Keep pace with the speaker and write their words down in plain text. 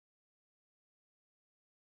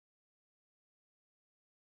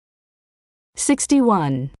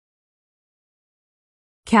61.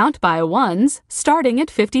 Count by ones starting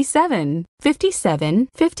at 57. 57,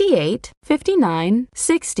 58, 59,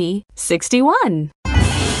 60, 61.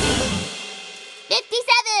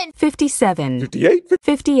 57. 57. 58.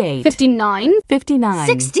 58. 59. 59.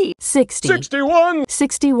 60. 60. 61.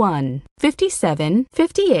 61. 57.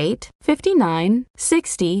 58. 59.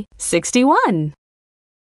 60. 61.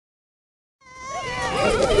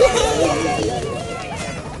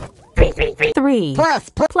 Three.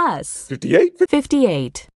 Plus. 58.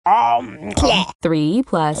 58. 3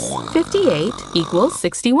 plus 58 equals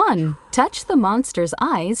 61. Touch the monster's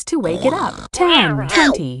eyes to wake it up. 10,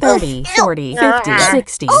 20, 30, 40, 50,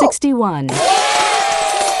 60, 61.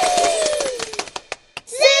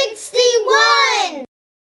 61.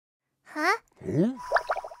 Huh?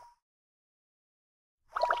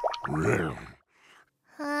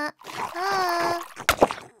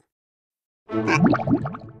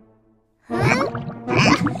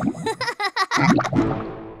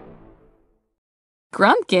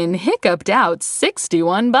 Grumpkin hiccuped out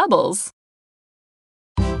 61 bubbles.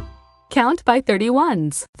 Count by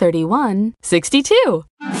 31s. 31, 62.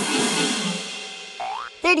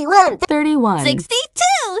 31. 31.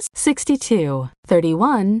 62. 62.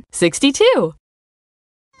 31, 62.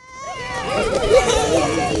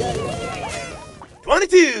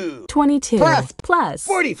 22. 22. Plus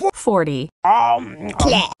 40. 40.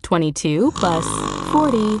 22 plus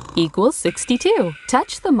 40 equals 62.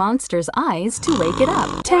 Touch the monster's eyes to wake it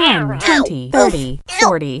up. 10, 20, 30,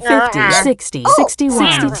 40, 50, 60,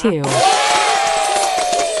 61, 62.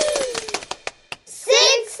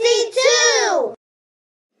 62.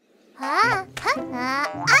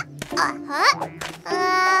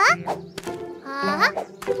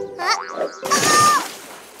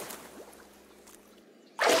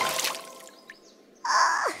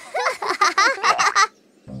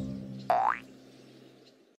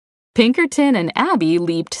 Pinkerton and Abby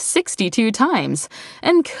leaped 62 times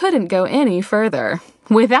and couldn't go any further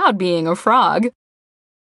without being a frog.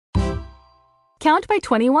 Count by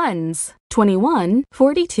 21s. 21,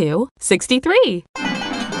 42, 63.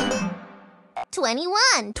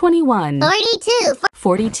 21. 21. 42.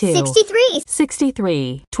 42. 63.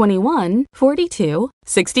 63. 21, 42,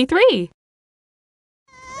 63.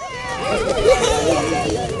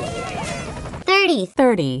 30.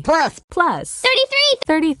 30. Plus 33.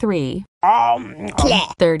 33.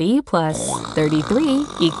 30 plus 33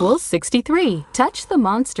 equals 63. Touch the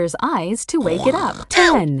monster's eyes to wake it up.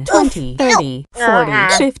 10, 20, 30, 40,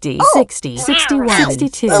 50, 60, 61,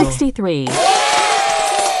 62, 63.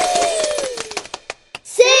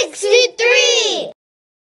 63.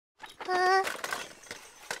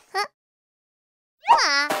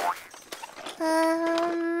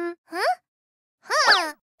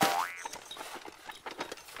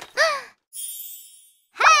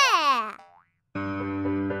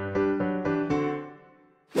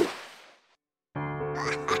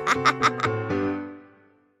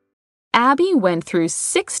 Abby went through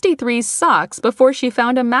 63 socks before she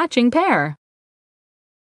found a matching pair.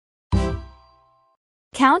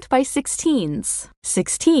 Count by 16s.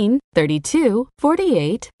 16, 32,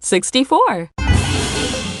 48, 64.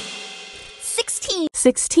 16.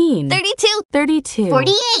 16. 32. 32.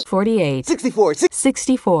 48. 48. 64.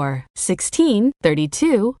 64. 16,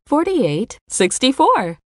 32, 48,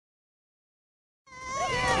 64.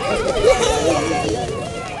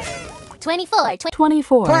 24.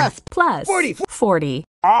 24. Plus 40. 40.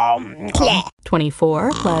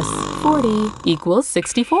 24 plus 40 equals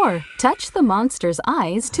 64. Touch the monster's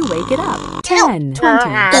eyes to wake it up. 10,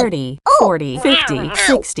 20, 30, 40, 50,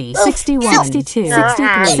 60, 61, 62,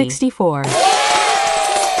 63, 64. 64.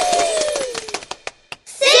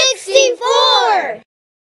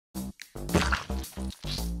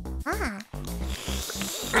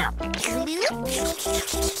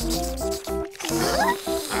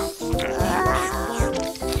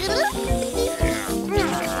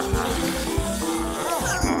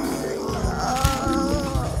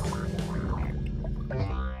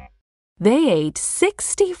 They ate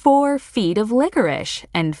 64 feet of licorice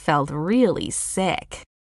and felt really sick.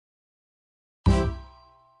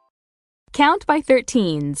 Count by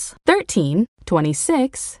 13s. 13,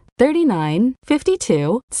 26, 39,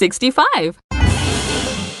 52, 65.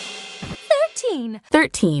 13.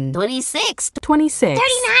 13. 26. 26.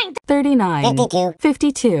 39. 39. 52.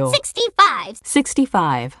 52. 65.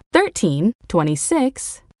 65. 13,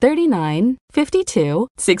 26, 39, 52,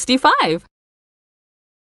 65.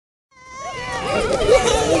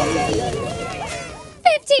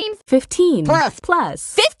 15. 15.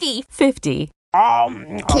 Plus 50. 50.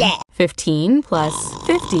 15 plus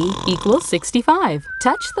 50 equals 65.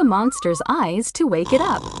 Touch the monster's eyes to wake it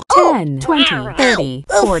up. 10, 20, 30,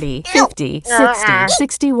 40, 50, 60,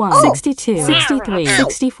 61, 62, 63,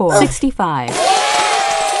 64, 65.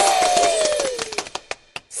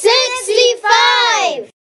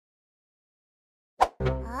 65!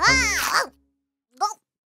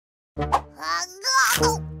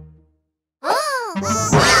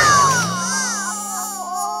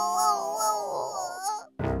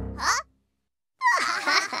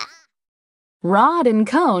 Rod and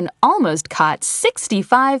Cone almost caught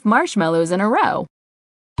 65 marshmallows in a row.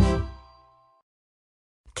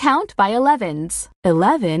 Count by 11s.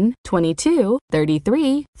 11, 22,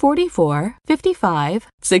 33, 44, 55,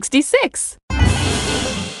 66.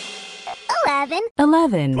 11,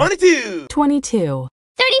 11, 22, 22,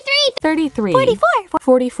 33, 33, 44,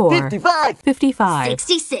 44, 55, 55,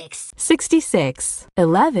 66. 66.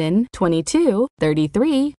 11, 22,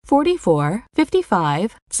 33, 44,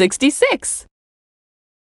 55, 66.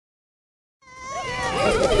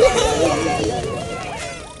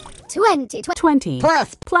 20, 20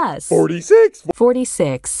 plus 46,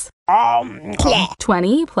 46.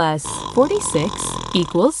 20 plus 46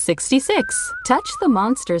 equals 66. Touch the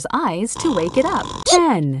monster's eyes to wake it up.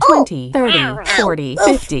 10, 20, 30, 40,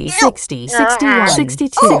 50, 60, 61,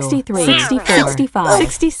 62, 63, 64, 65,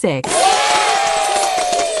 66.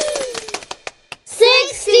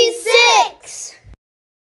 66!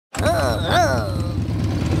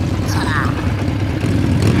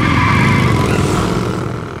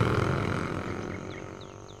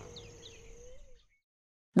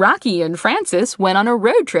 Rocky and Francis went on a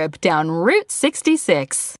road trip down Route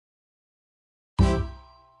 66.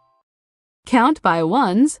 Count by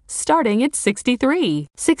ones, starting at 63.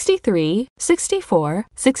 63, 64,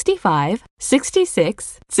 65,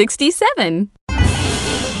 66, 67.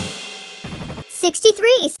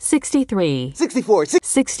 63, 63, 64,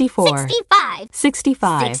 64, 65,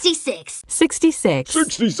 65, 66, 66,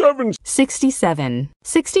 67, 67,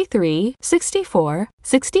 63, 64,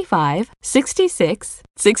 65, 66,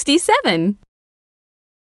 67.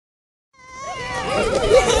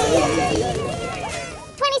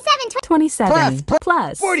 27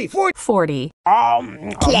 plus 40, 40.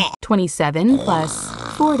 27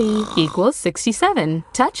 plus 40 equals 67.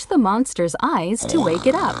 Touch the monster's eyes to wake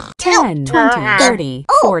it up. 10, 20, 30,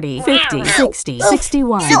 40, 50, 60,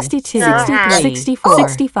 61, 62, 63, 64,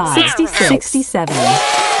 65, 66, 67.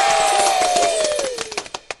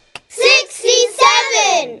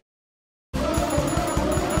 67!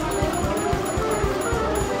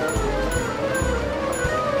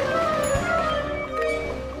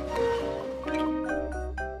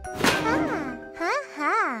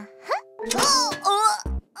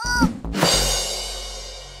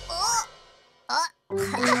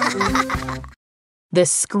 The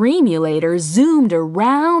Screamulator zoomed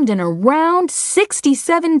around and around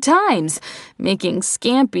 67 times, making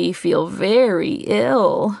Scampy feel very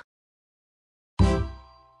ill.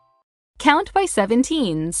 Count by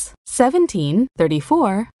 17s. 17,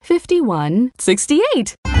 34, 51,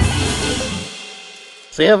 68.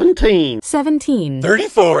 17, 17,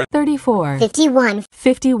 34, 34, 51,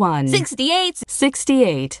 51, 68,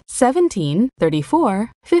 68. 17,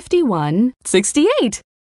 34, 51, 68.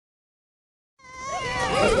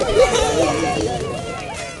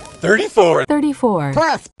 34, 34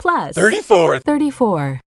 plus 34,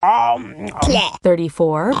 34.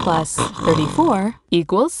 34 plus 34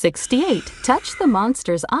 equals 68. Touch the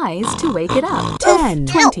monster's eyes to wake it up. 10,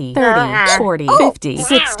 20, 30, 40, 50,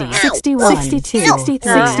 60, 61, 62,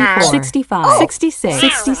 63, 64, 65, 66,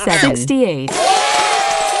 67, 68. 68!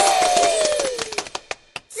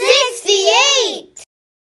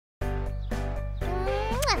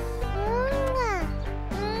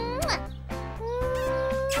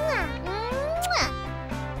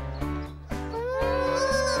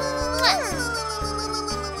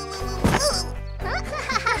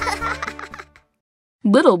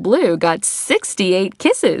 Little Blue got 68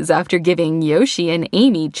 kisses after giving Yoshi and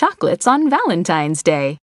Amy chocolates on Valentine's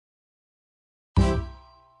Day.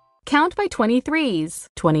 Count by 23s.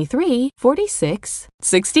 23, 46,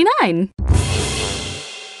 69.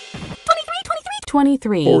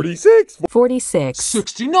 23, 46, 46,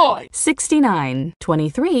 69, 69,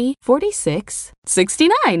 23, 46,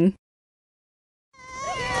 69.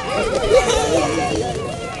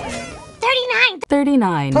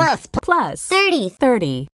 39 plus 30,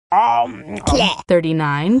 30.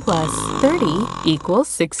 39 plus 30 equals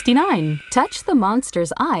 69. Touch the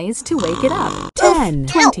monster's eyes to wake it up. 10,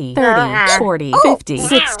 20, 30, 40, 50,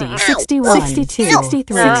 60, 61, 62,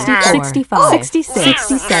 63, 64, 65, 66,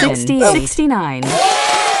 67, 68, 69.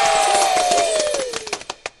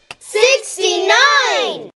 69!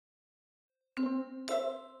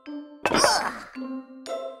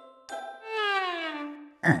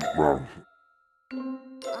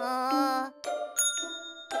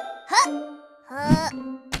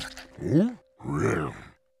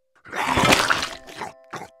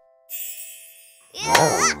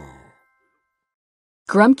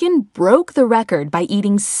 Grumpkin broke the record by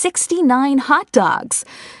eating 69 hot dogs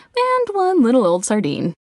and one little old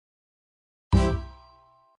sardine.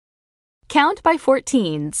 Count by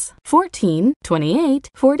 14s. 14, 28,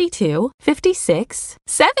 42, 56,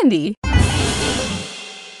 70.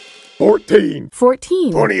 14.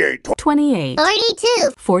 14, 28. 28,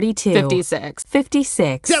 42. 42, 56.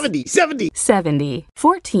 56, 70. 70. 70.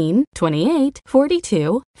 14, 28,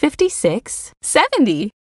 42, 56,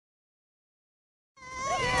 70.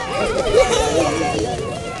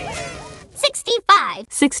 65.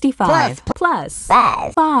 65 plus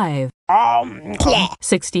 5.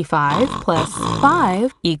 65 plus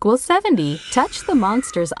 5 equals 70. Touch the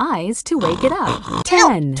monster's eyes to wake it up.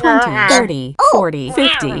 10, 20, 30, 40,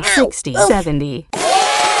 50, 60, 70.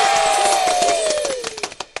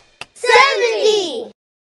 70.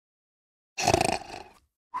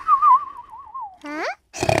 Huh?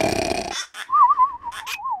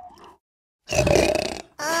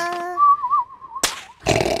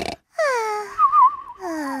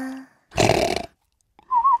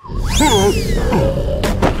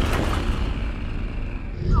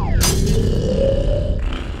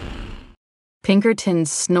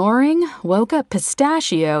 Pinkerton's snoring woke up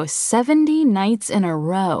Pistachio 70 nights in a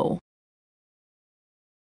row.